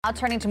Now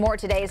turning to more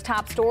today's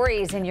top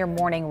stories in your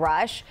morning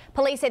rush.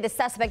 Police say the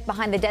suspect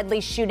behind the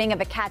deadly shooting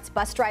of a Cats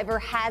bus driver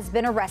has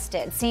been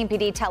arrested.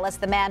 CMPD tell us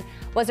the man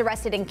was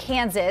arrested in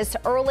Kansas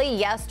early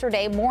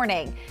yesterday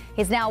morning.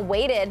 He's now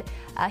waiting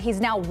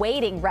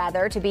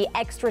to be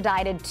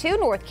extradited to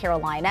North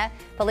Carolina.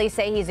 Police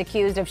say he's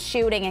accused of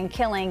shooting and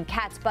killing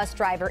Cats bus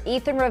driver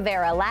Ethan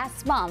Rivera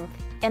last month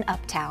in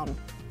Uptown.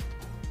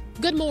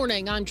 Good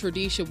morning, I'm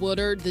Tradisha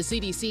Woodard. The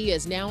CDC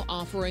is now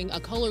offering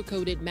a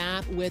color-coded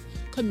map with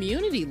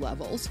community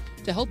levels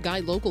to help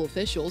guide local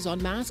officials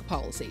on mask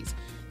policies.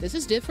 This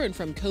is different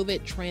from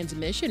COVID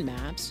transmission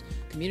maps.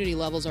 Community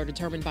levels are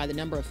determined by the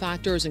number of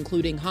factors,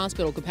 including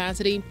hospital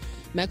capacity.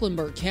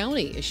 Mecklenburg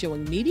County is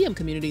showing medium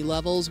community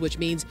levels, which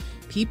means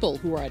people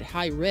who are at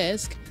high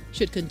risk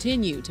should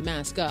continue to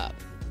mask up.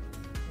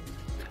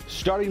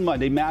 Starting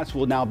Monday, masks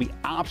will now be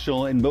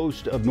optional in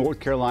most of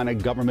North Carolina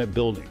government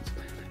buildings.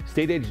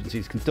 State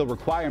agencies can still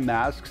require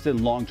masks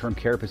in long-term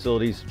care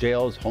facilities,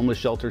 jails, homeless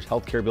shelters,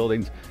 healthcare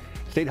buildings.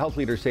 State health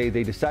leaders say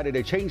they decided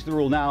to change the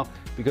rule now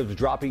because of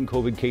dropping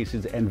COVID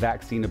cases and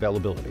vaccine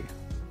availability.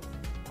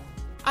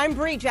 I'm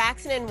Bree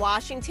Jackson in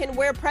Washington,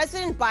 where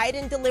President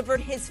Biden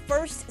delivered his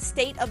first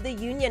State of the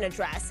Union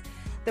address.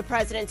 The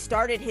president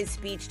started his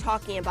speech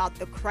talking about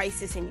the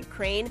crisis in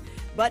Ukraine,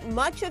 but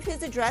much of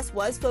his address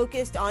was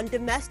focused on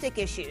domestic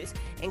issues,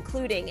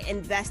 including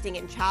investing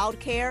in child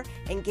care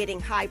and getting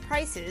high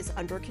prices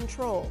under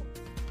control.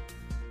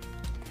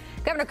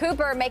 Governor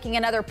Cooper making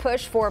another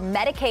push for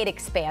Medicaid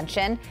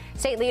expansion.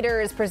 State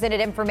leaders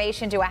presented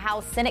information to a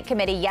House Senate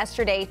committee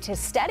yesterday to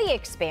study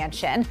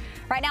expansion.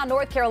 Right now,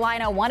 North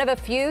Carolina, one of a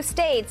few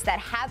states that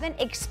haven't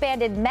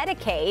expanded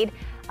Medicaid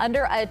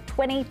under a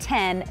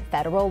 2010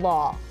 federal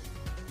law.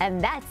 And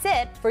that's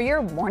it for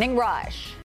your Morning Rush.